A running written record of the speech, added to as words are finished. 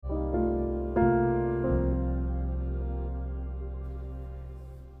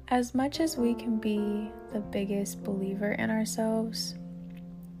As much as we can be the biggest believer in ourselves,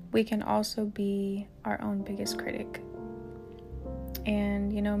 we can also be our own biggest critic.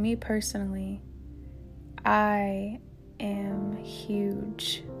 And, me personally, I am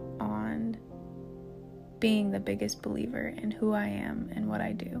huge on being the biggest believer in who I am and what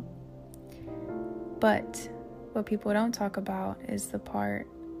I do. But what people don't talk about is the part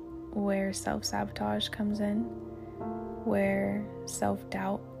where self-sabotage comes in, where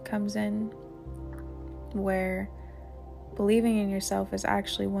self-doubt comes in, where believing in yourself is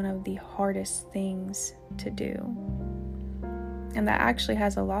actually one of the hardest things to do. And that actually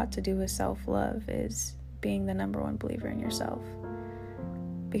has a lot to do with self-love, is being the number one believer in yourself.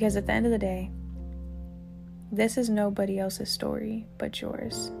 Because at the end of the day, this is nobody else's story but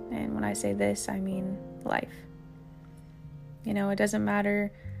yours. And when I say this, I mean life. It doesn't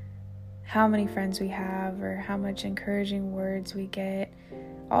matter how many friends we have or how much encouraging words we get.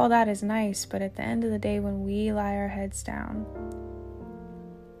 All that is nice, but at the end of the day, when we lie our heads down,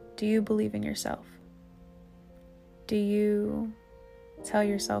 do you believe in yourself? Do you tell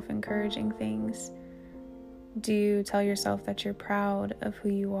yourself encouraging things? Do you tell yourself that you're proud of who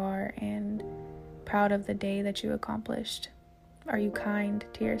you are and proud of the day that you accomplished? Are you kind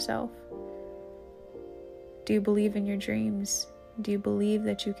to yourself? Do you believe in your dreams? Do you believe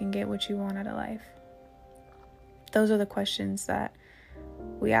that you can get what you want out of life? Those are the questions that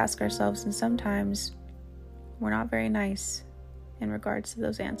we ask ourselves, and sometimes we're not very nice in regards to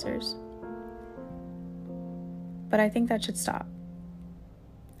those answers. But I think that should stop.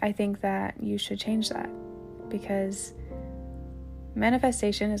 I think that you should change that, because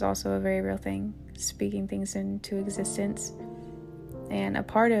manifestation is also a very real thing, speaking things into existence. And a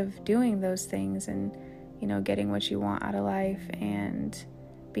part of doing those things and, getting what you want out of life and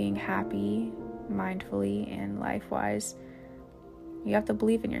being happy mindfully and life-wise, you have to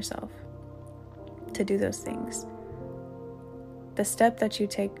believe in yourself to do those things. The step that you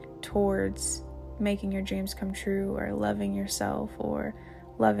take towards making your dreams come true or loving yourself or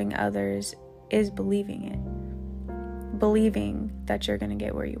loving others is believing it. Believing that you're going to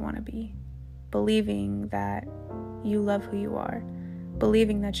get where you want to be. Believing that you love who you are.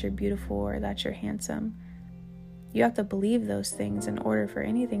 Believing that you're beautiful or that you're handsome. You have to believe those things in order for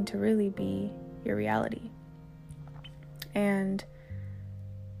anything to really be your reality. And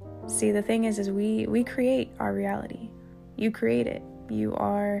see, the thing is we create our reality. You create it. You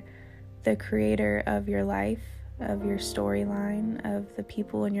are the creator of your life, of your storyline, of the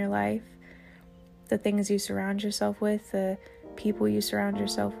people in your life, the things you surround yourself with, the people you surround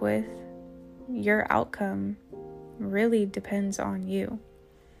yourself with. Your outcome really depends on you.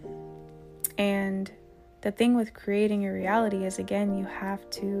 And the thing with creating your reality is, again, you have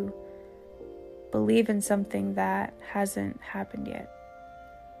to believe in something that hasn't happened yet.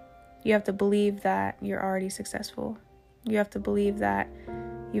 You have to believe that you're already successful. You have to believe that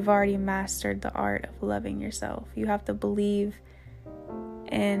you've already mastered the art of loving yourself. You have to believe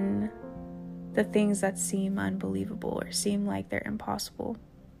in the things that seem unbelievable or seem like they're impossible.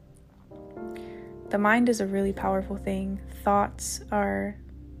 The mind is a really powerful thing. Thoughts are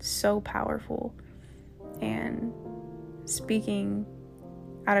so powerful. And speaking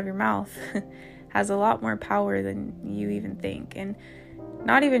out of your mouth has a lot more power than you even think. And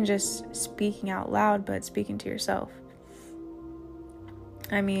not even just speaking out loud, but speaking to yourself.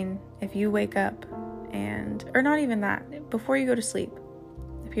 I mean, if you wake up or not even that, before you go to sleep,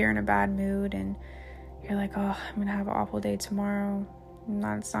 if you're in a bad mood and you're like, oh, I'm going to have an awful day tomorrow,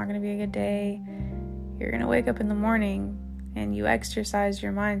 it's not going to be a good day, you're going to wake up in the morning and you exercise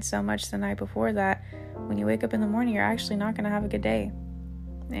your mind so much the night before that when you wake up in the morning, you're actually not going to have a good day.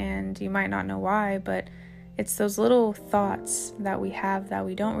 And you might not know why, but it's those little thoughts that we have that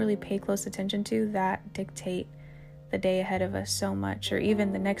we don't really pay close attention to that dictate the day ahead of us so much, or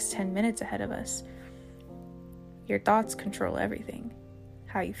even the next 10 minutes ahead of us. Your thoughts control everything.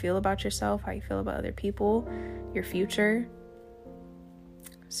 How you feel about yourself, how you feel about other people, your future.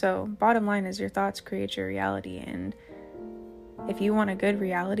 So, bottom line is your thoughts create your reality. And if you want a good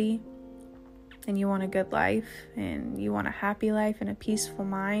reality, and you want a good life, and you want a happy life and a peaceful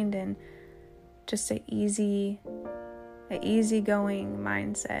mind and just an easygoing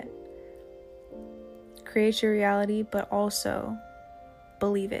mindset, create your reality, but also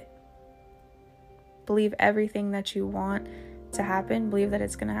believe it. Believe everything that you want to happen. Believe that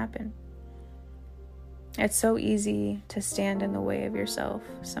it's going to happen. It's so easy to stand in the way of yourself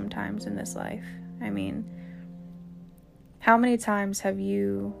sometimes in this life. I mean, how many times have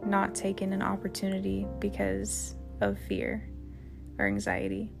you not taken an opportunity because of fear or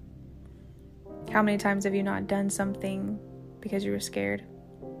anxiety? How many times have you not done something because you were scared?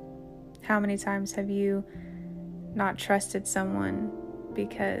 how many times have you not trusted someone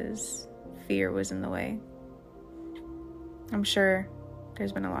because fear was in the way? I'm sure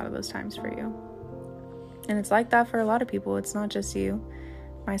there's been a lot of those times for you. And it's like that for a lot of people. It's not just you,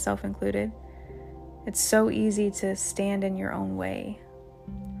 myself included. It's so easy to stand in your own way.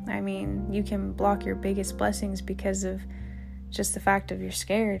 I mean, you can block your biggest blessings because of just the fact of you're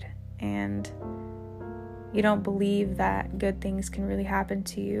scared and you don't believe that good things can really happen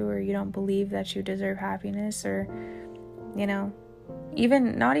to you, or you don't believe that you deserve happiness, or,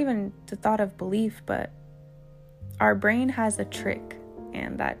 even not even the thought of belief, but our brain has a trick,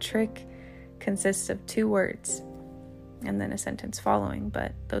 and that trick consists of 2 words and then a sentence following,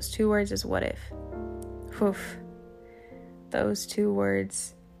 but those 2 words is what if. Oof. Those 2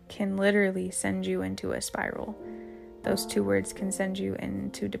 words can literally send you into a spiral. Those 2 words can send you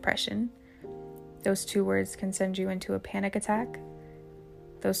into depression. Those 2 words can send you into a panic attack.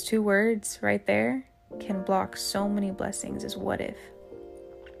 Those 2 words right there can block so many blessings as what if.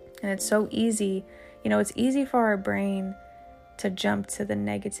 And it's so easy, it's easy for our brain to jump to the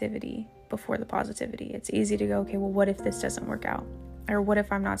negativity before the positivity. It's easy to go, okay, well, what if this doesn't work out? Or what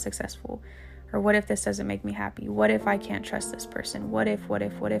if I'm not successful? Or what if this doesn't make me happy? What if I can't trust this person? What if?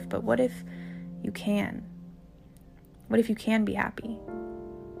 But what if you can? What if you can be happy?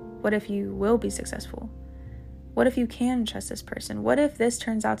 What if you will be successful? What if you can trust this person? What if this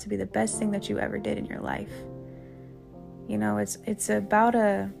turns out to be the best thing that you ever did in your life? It's about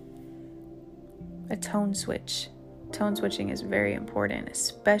a tone switch. Tone switching is very important,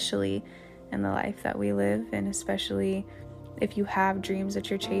 especially in the life that we live, and especially if you have dreams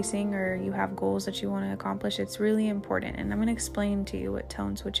that you're chasing or you have goals that you want to accomplish. It's really important. And I'm going to explain to you what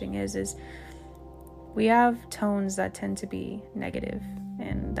tone switching is we have tones that tend to be negative.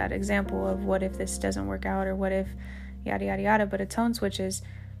 And that example of what if this doesn't work out, or what if yada, yada, yada. But a tone switch is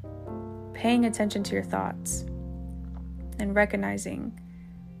paying attention to your thoughts and recognizing,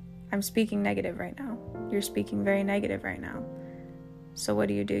 I'm speaking negative right now. You're speaking very negative right now. So what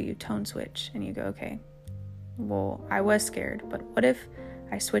do? You tone switch and you go, okay, well, I was scared, but what if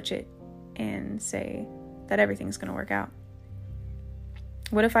I switch it and say that everything's going to work out?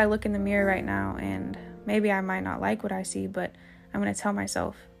 What if I look in the mirror right now and maybe I might not like what I see, but I'm going to tell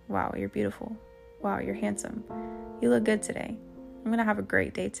myself, wow, you're beautiful. Wow, you're handsome. You look good today. I'm going to have a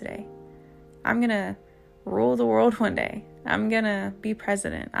great day today. I'm going to rule the world one day. I'm going to be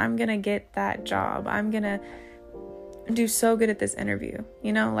president. I'm going to get that job. I'm going to do so good at this interview.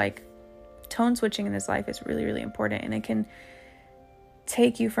 Tone switching in this life is really, really important. And it can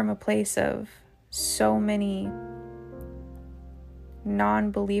take you from a place of so many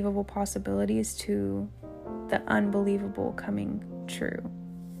non-believable possibilities to the unbelievable coming true.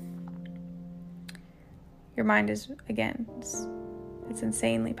 Your mind is, again, it's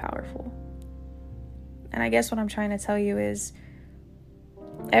insanely powerful. And I guess what I'm trying to tell you is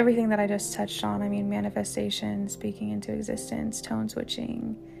everything that I just touched on. Manifestation, speaking into existence, tone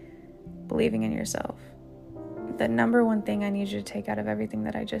switching, believing in yourself. The number one thing I need you to take out of everything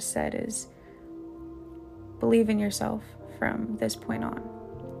that I just said is believe in yourself from this point on.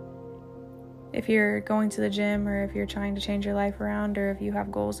 If you're going to the gym, or if you're trying to change your life around, or if you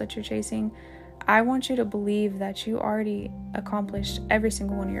have goals that you're chasing, I want you to believe that you already accomplished every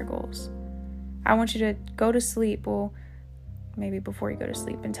single one of your goals. I want you to go to sleep, well, maybe before you go to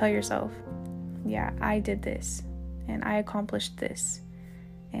sleep, and tell yourself, yeah, I did this, and I accomplished this.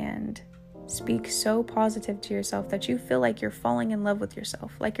 And speak so positive to yourself that you feel like you're falling in love with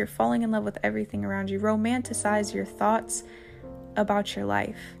yourself, like you're falling in love with everything around you. Romanticize your thoughts about your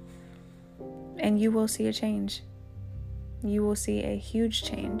life, and you will see a change. You will see a huge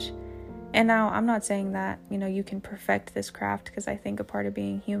change. And now, I'm not saying that, you can perfect this craft, because I think a part of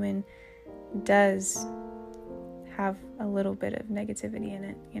being human does have a little bit of negativity in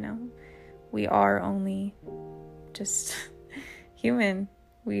it. We are only just human.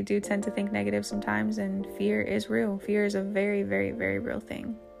 We do tend to think negative sometimes, and fear is real. Fear is a very, very, very real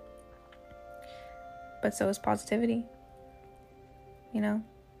thing. But so is positivity.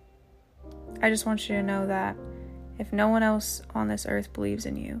 I just want you to know that if no one else on this earth believes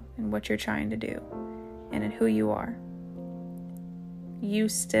in you and what you're trying to do and in who you are, you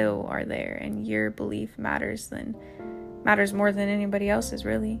still are there, and your belief matters more than anybody else's,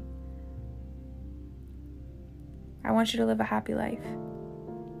 really. I want you to live a happy life.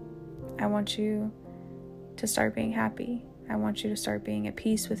 I want you to start being happy. I want you to start being at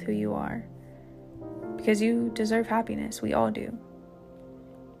peace with who you are, because you deserve happiness. We all do.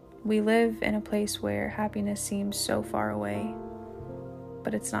 We live in a place where happiness seems so far away,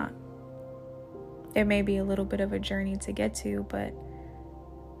 but it's not. It may be a little bit of a journey to get to, but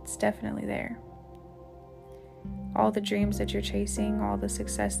It's definitely there. All the dreams that you're chasing, all the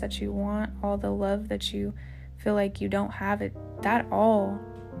success that you want, all the love that you feel like you don't have,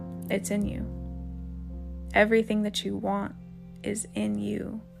 it's in you. Everything that you want is in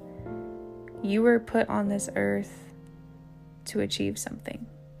you. You were put on this earth to achieve something.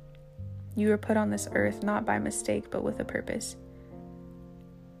 You were put on this earth not by mistake, but with a purpose.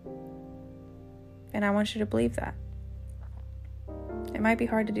 And I want you to believe that. It might be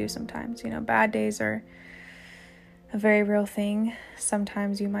hard to do sometimes. Bad days are a very real thing.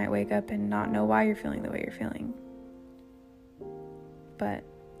 Sometimes you might wake up and not know why you're feeling the way you're feeling. But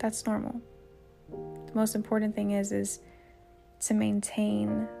that's normal. The most important thing is to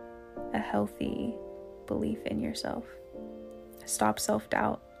maintain a healthy belief in yourself. Stop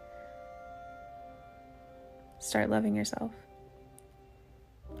self-doubt. Start loving yourself.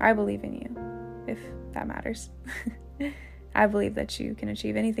 I believe in you, if that matters. I believe that you can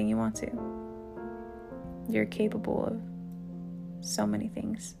achieve anything you want to. You're capable of so many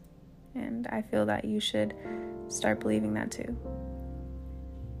things. And I feel that you should start believing that too.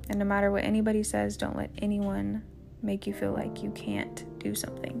 And no matter what anybody says, don't let anyone make you feel like you can't do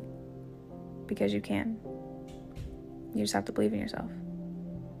something. Because you can. You just have to believe in yourself.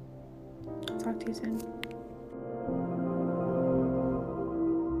 I'll talk to you soon.